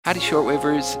Howdy,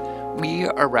 Shortwavers. We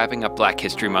are wrapping up Black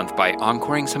History Month by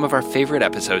encoring some of our favorite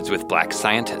episodes with Black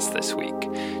scientists this week.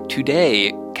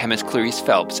 Today, chemist Clarice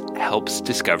Phelps helps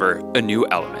discover a new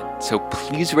element. So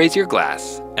please raise your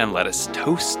glass and let us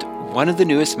toast one of the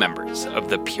newest members of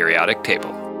the periodic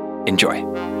table. Enjoy.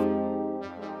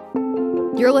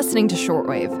 You're listening to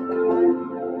Shortwave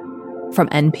from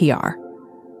NPR.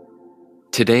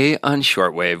 Today on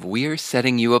Shortwave, we are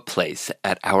setting you a place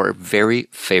at our very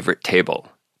favorite table,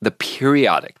 the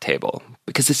periodic table,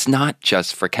 because it's not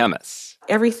just for chemists.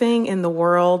 Everything in the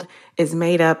world is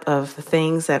made up of the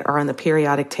things that are on the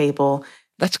periodic table.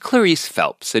 That's Clarice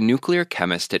Phelps, a nuclear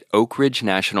chemist at Oak Ridge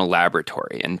National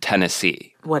Laboratory in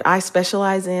Tennessee. What I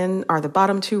specialize in are the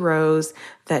bottom two rows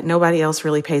that nobody else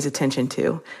really pays attention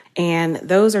to. And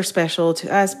those are special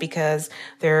to us because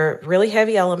they're really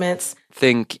heavy elements.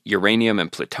 Think uranium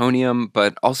and plutonium,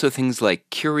 but also things like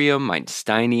curium,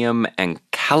 einsteinium, and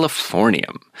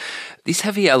californium. These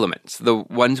heavy elements, the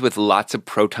ones with lots of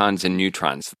protons and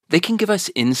neutrons, they can give us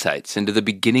insights into the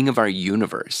beginning of our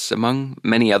universe, among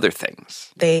many other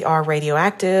things. They are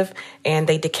radioactive, and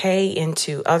they decay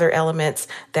into other elements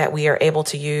that we are able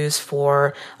to use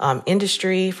for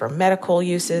industry, for medical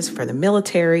uses, for the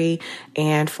military,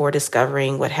 and for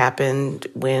discovering what happened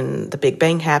when the Big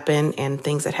Bang happened and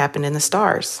things that happened in the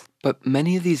stars. But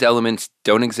many of these elements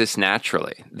don't exist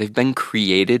naturally. They've been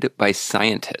created by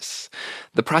scientists.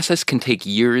 The process can take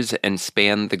years and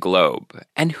span the globe.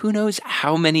 And who knows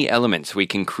how many elements we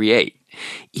can create.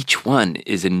 Each one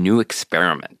is a new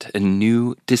experiment, a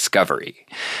new discovery.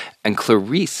 And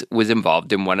Clarice was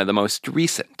involved in one of the most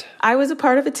recent. I was a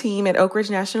part of a team at Oak Ridge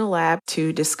National Lab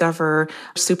to discover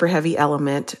a super heavy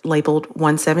element labeled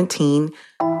 117.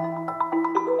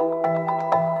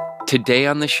 Today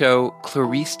on the show,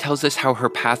 Clarice tells us how her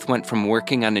path went from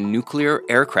working on a nuclear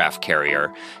aircraft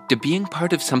carrier to being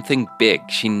part of something big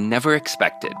she never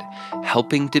expected,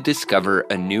 helping to discover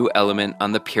a new element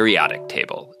on the periodic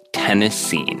table,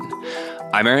 tennessine.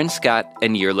 I'm Aaron Scott,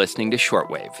 and you're listening to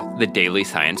Shortwave, the daily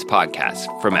science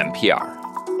podcast from NPR.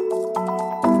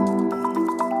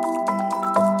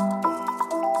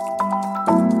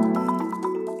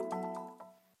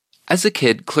 As a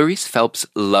kid, Clarice Phelps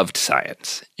loved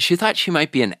science. She thought she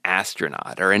might be an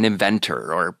astronaut or an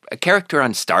inventor or a character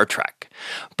on Star Trek.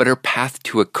 But her path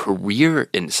to a career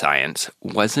in science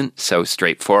wasn't so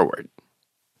straightforward.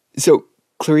 So,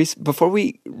 Clarice, before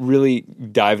we really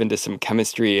dive into some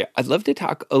chemistry, I'd love to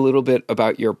talk a little bit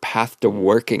about your path to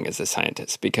working as a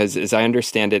scientist, because as I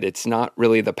understand it, it's not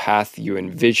really the path you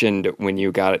envisioned when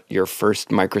you got your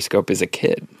first microscope as a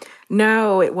kid.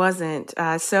 No, it wasn't.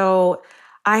 So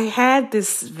I had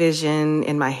this vision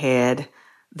in my head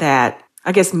that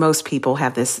I guess most people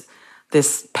have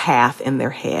this path in their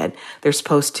head. They're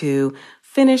supposed to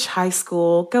finish high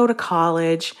school, go to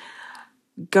college,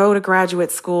 go to graduate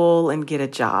school, and get a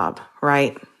job,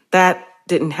 right? That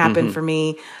didn't happen for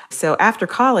me. So after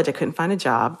college, I couldn't find a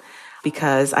job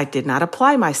because I did not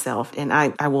apply myself. And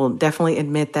I will definitely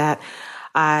admit that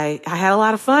I had a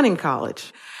lot of fun in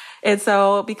college. And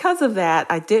so because of that,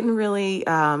 I didn't really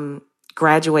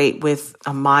graduate with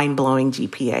a mind-blowing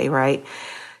GPA, right?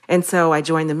 And so I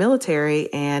joined the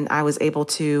military, and I was able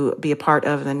to be a part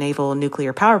of the Naval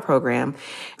Nuclear Power Program.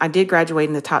 I did graduate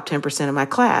in the top 10% of my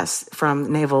class from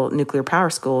Naval Nuclear Power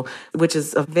School, which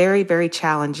is a very, very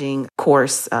challenging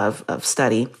course of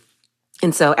study.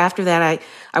 And so after that,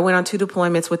 I went on 2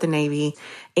 deployments with the Navy,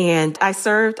 and I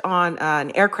served on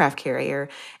an aircraft carrier.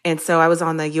 And so I was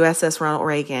on the USS Ronald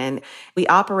Reagan. We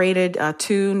operated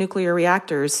 2 nuclear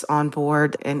reactors on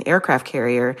board an aircraft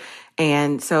carrier.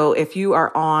 And so if you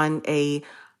are on a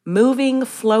moving,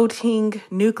 floating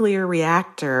nuclear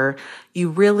reactor, you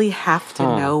really have to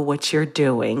know what you're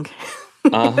doing.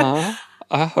 I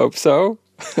hope so.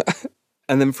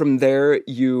 And then from there,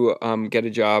 you get a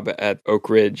job at Oak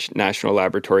Ridge National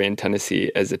Laboratory in Tennessee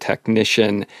as a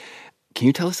technician. Can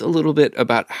you tell us a little bit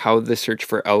about how the search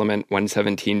for element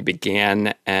 117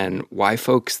 began and why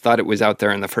folks thought it was out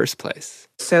there in the first place?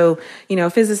 So,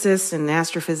 physicists and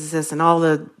astrophysicists and all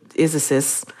the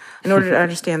physicists, in order to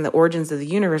understand the origins of the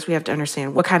universe, we have to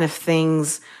understand what kind of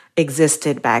things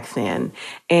existed back then.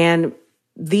 And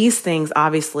these things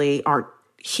obviously aren't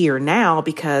here now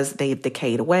because they've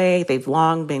decayed away, they've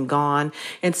long been gone.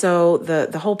 And so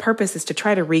the whole purpose is to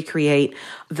try to recreate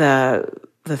the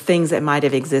things that might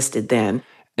have existed then.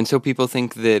 And so people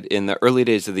think that in the early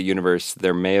days of the universe,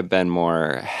 there may have been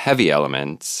more heavy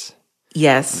elements.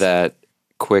 Yes. That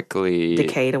quickly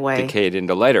decayed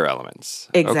into lighter elements.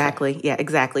 Exactly. Okay. Yeah,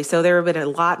 exactly. So there have been a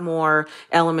lot more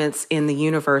elements in the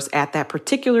universe at that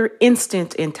particular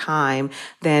instant in time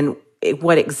than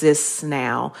what exists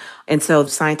now. And so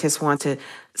scientists want to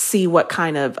see what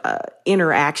kind of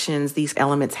interactions these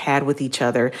elements had with each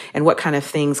other and what kind of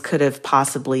things could have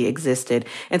possibly existed.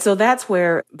 And so that's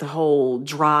where the whole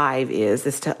drive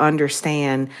is to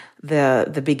understand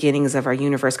the beginnings of our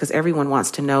universe, because everyone wants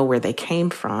to know where they came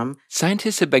from.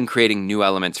 Scientists have been creating new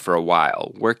elements for a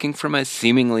while, working from a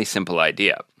seemingly simple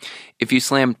idea. If you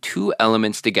slam two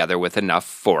elements together with enough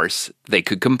force, they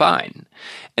could combine.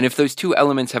 And if those two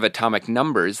elements have atomic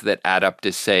numbers that add up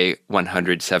to, say,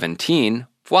 117,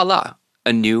 voila,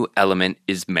 a new element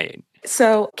is made.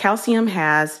 So calcium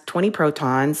has 20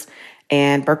 protons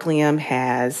and berkelium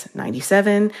has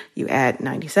 97. You add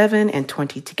 97 and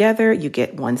 20 together, you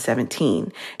get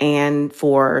 117. And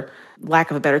for lack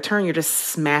of a better term, you're just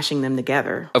smashing them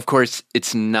together. Of course,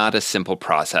 it's not a simple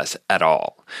process at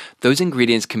all. Those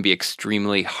ingredients can be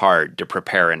extremely hard to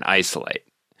prepare and isolate.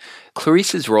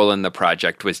 Clarice's role in the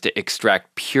project was to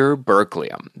extract pure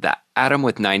berkelium, that atom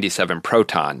with 97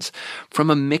 protons, from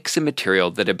a mix of material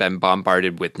that had been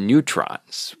bombarded with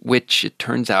neutrons, which, it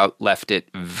turns out, left it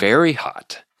very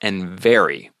hot and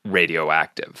very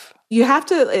radioactive. You have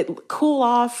to cool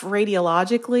off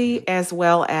radiologically as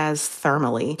well as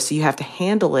thermally. So you have to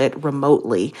handle it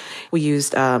remotely. We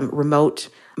used remote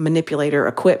manipulator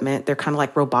equipment. They're kind of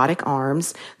like robotic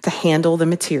arms to handle the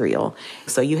material.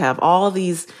 So you have all of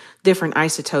these different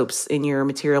isotopes in your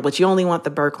material, but you only want the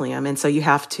berkelium. And so you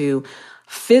have to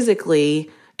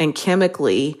physically and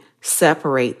chemically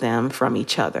separate them from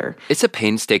each other. It's a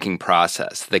painstaking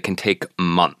process that can take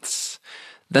months.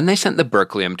 Then they sent the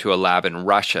berkelium to a lab in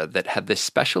Russia that had this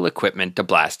special equipment to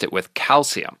blast it with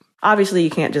calcium. Obviously, you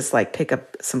can't just pick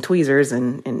up some tweezers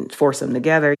and force them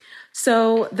together.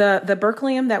 So the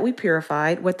berkelium that we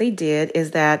purified, what they did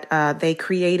is that they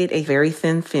created a very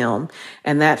thin film,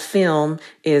 and that film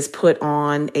is put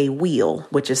on a wheel,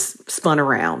 which is spun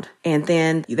around. And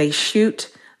then they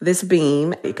shoot this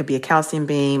beam. It could be a calcium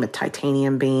beam, a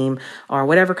titanium beam, or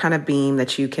whatever kind of beam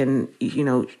that you can,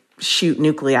 shoot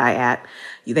nuclei at.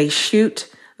 They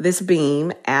shoot this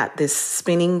beam at this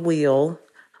spinning wheel.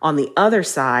 On the other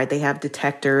side, they have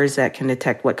detectors that can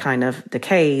detect what kind of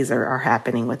decays are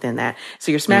happening within that.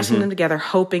 So you're smashing them together,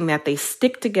 hoping that they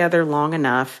stick together long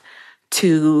enough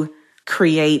to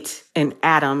create an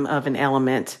atom of an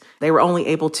element. They were only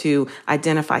able to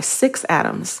identify 6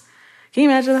 atoms. Can you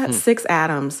imagine that? 6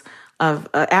 atoms of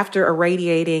after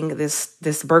irradiating this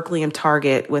berkelium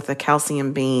target with a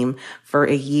calcium beam for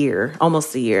a year,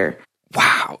 almost a year.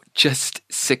 Wow, just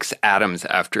 6 atoms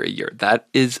after a year. That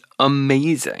is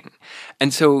amazing.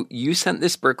 And so you sent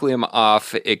this berkelium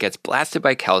off, it gets blasted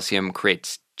by calcium,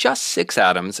 creates just 6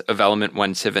 atoms of element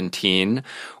 117,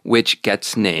 which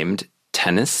gets named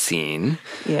tennessine.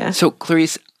 Yeah. So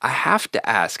Clarice, I have to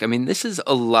ask, this is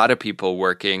a lot of people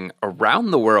working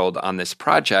around the world on this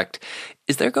project.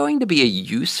 Is there going to be a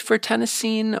use for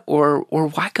tennessine, or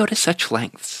why go to such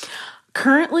lengths?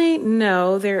 Currently,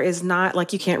 no, there is not.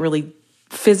 You can't really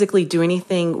physically do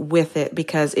anything with it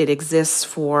because it exists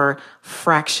for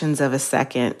fractions of a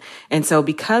second. And so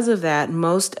because of that,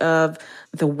 most of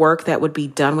the work that would be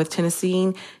done with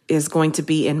tennessine is going to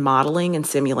be in modeling and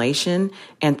simulation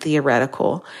and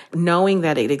theoretical. Knowing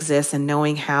that it exists and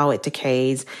knowing how it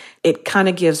decays, it kind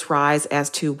of gives rise as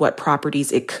to what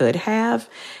properties it could have,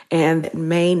 and it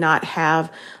may not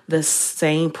have the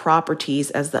same properties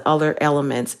as the other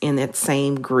elements in that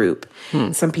same group.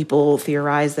 Some people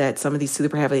theorize that some of these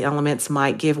super heavy elements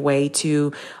might give way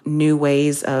to new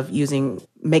ways of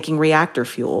making reactor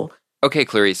fuel. Okay,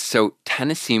 Clarice, so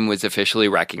tennessine was officially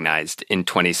recognized in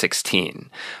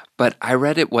 2016. But I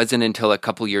read it wasn't until a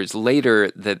couple years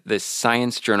later that the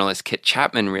science journalist Kit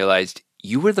Chapman realized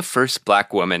you were the first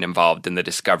Black woman involved in the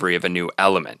discovery of a new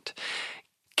element.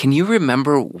 Can you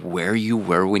remember where you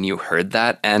were when you heard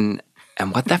that and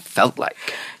what that felt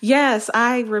like? Yes,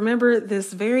 I remember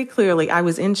this very clearly. I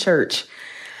was in church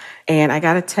and I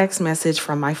got a text message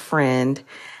from my friend.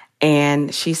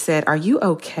 And she said, "Are you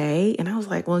okay?" And I was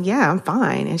like, "Well, yeah, I'm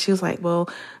fine." And she was like, "Well,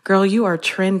 girl, you are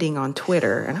trending on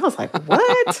Twitter." And I was like,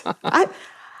 "What?" I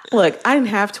didn't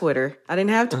have Twitter. I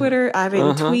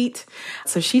didn't tweet.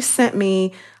 So she sent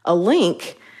me a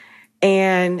link,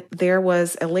 and there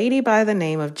was a lady by the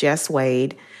name of Jess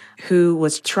Wade who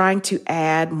was trying to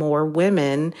add more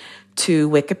women to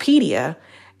Wikipedia.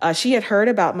 She had heard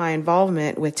about my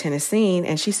involvement with tennessine,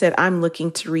 and she said, "I'm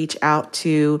looking to reach out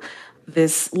to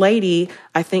this lady.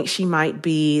 I think she might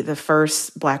be the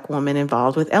first Black woman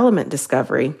involved with element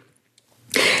discovery."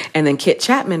 And then Kit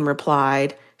Chapman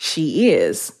replied, "She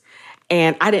is."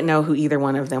 And I didn't know who either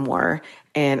one of them were.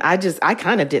 And I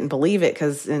kind of didn't believe it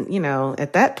because,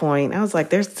 at that point, I was like,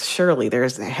 there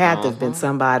had to have been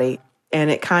somebody. And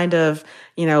it kind of,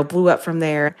 blew up from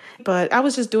there. But I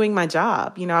was just doing my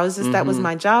job. That was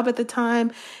my job at the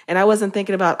time. And I wasn't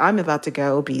thinking about, I'm about to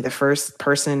go be the first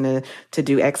person to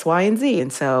do X, Y, and Z.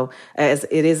 And so as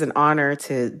it is an honor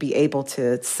to be able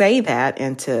to say that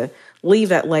and to leave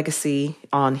that legacy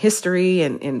on history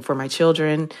and for my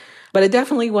children. But it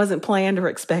definitely wasn't planned or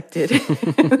expected.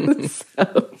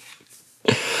 So.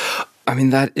 I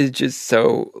mean, that is just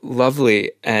so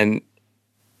lovely. And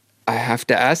I have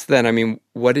to ask then, I mean,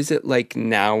 what is it like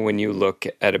now when you look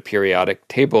at a periodic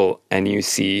table and you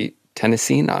see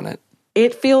Tennessine on it?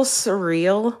 It feels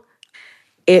surreal.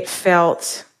 It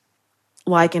felt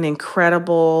like an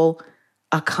incredible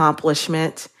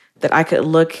accomplishment that I could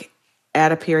look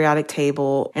at a periodic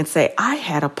table and say, I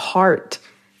had a part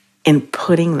in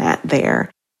putting that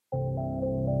there.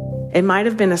 It might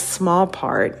have been a small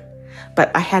part,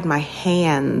 but I had my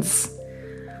hands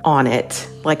on it.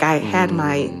 Like I had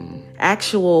my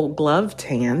actual gloved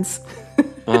hands.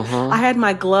 I had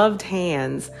my gloved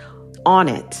hands on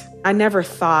it. I never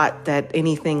thought that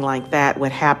anything like that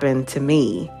would happen to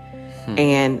me.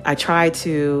 And I try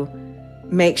to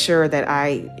make sure that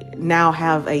I now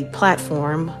have a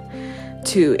platform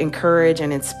to encourage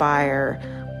and inspire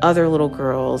other little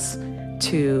girls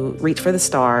to reach for the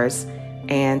stars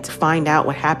and to find out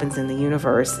what happens in the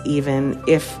universe. Even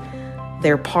if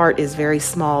their part is very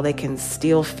small, they can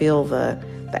still feel the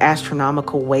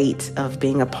astronomical weight of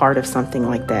being a part of something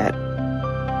like that.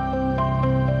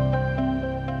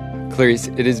 Clarice,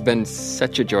 it has been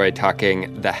such a joy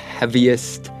talking the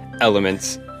heaviest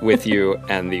elements with you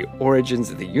and the origins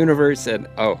of the universe. And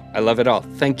I love it all.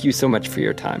 Thank you so much for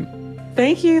your time.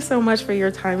 Thank you so much for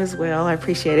your time as well. I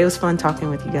appreciate it. It was fun talking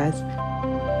with you guys.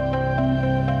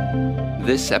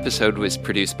 This episode was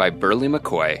produced by Burley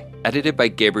McCoy, edited by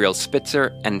Gabriel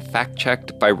Spitzer, and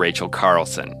fact-checked by Rachel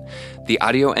Carlson. The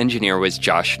audio engineer was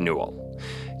Josh Newell.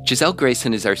 Giselle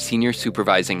Grayson is our senior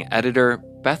supervising editor,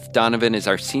 Beth Donovan is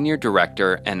our senior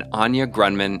director, and Anya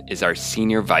Grunman is our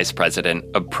senior vice president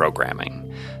of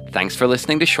programming. Thanks for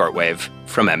listening to Shortwave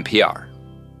from NPR.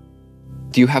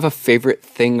 Do you have a favorite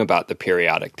thing about the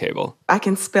periodic table? I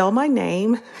can spell my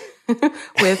name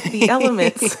with the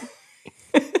elements.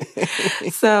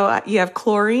 So you have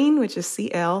chlorine, which is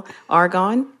Cl,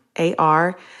 argon,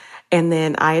 Ar, and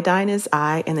then iodine is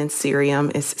I, and then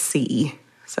cerium is Ce.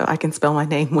 So I can spell my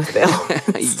name with L.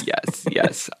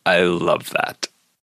 Yes, I love that.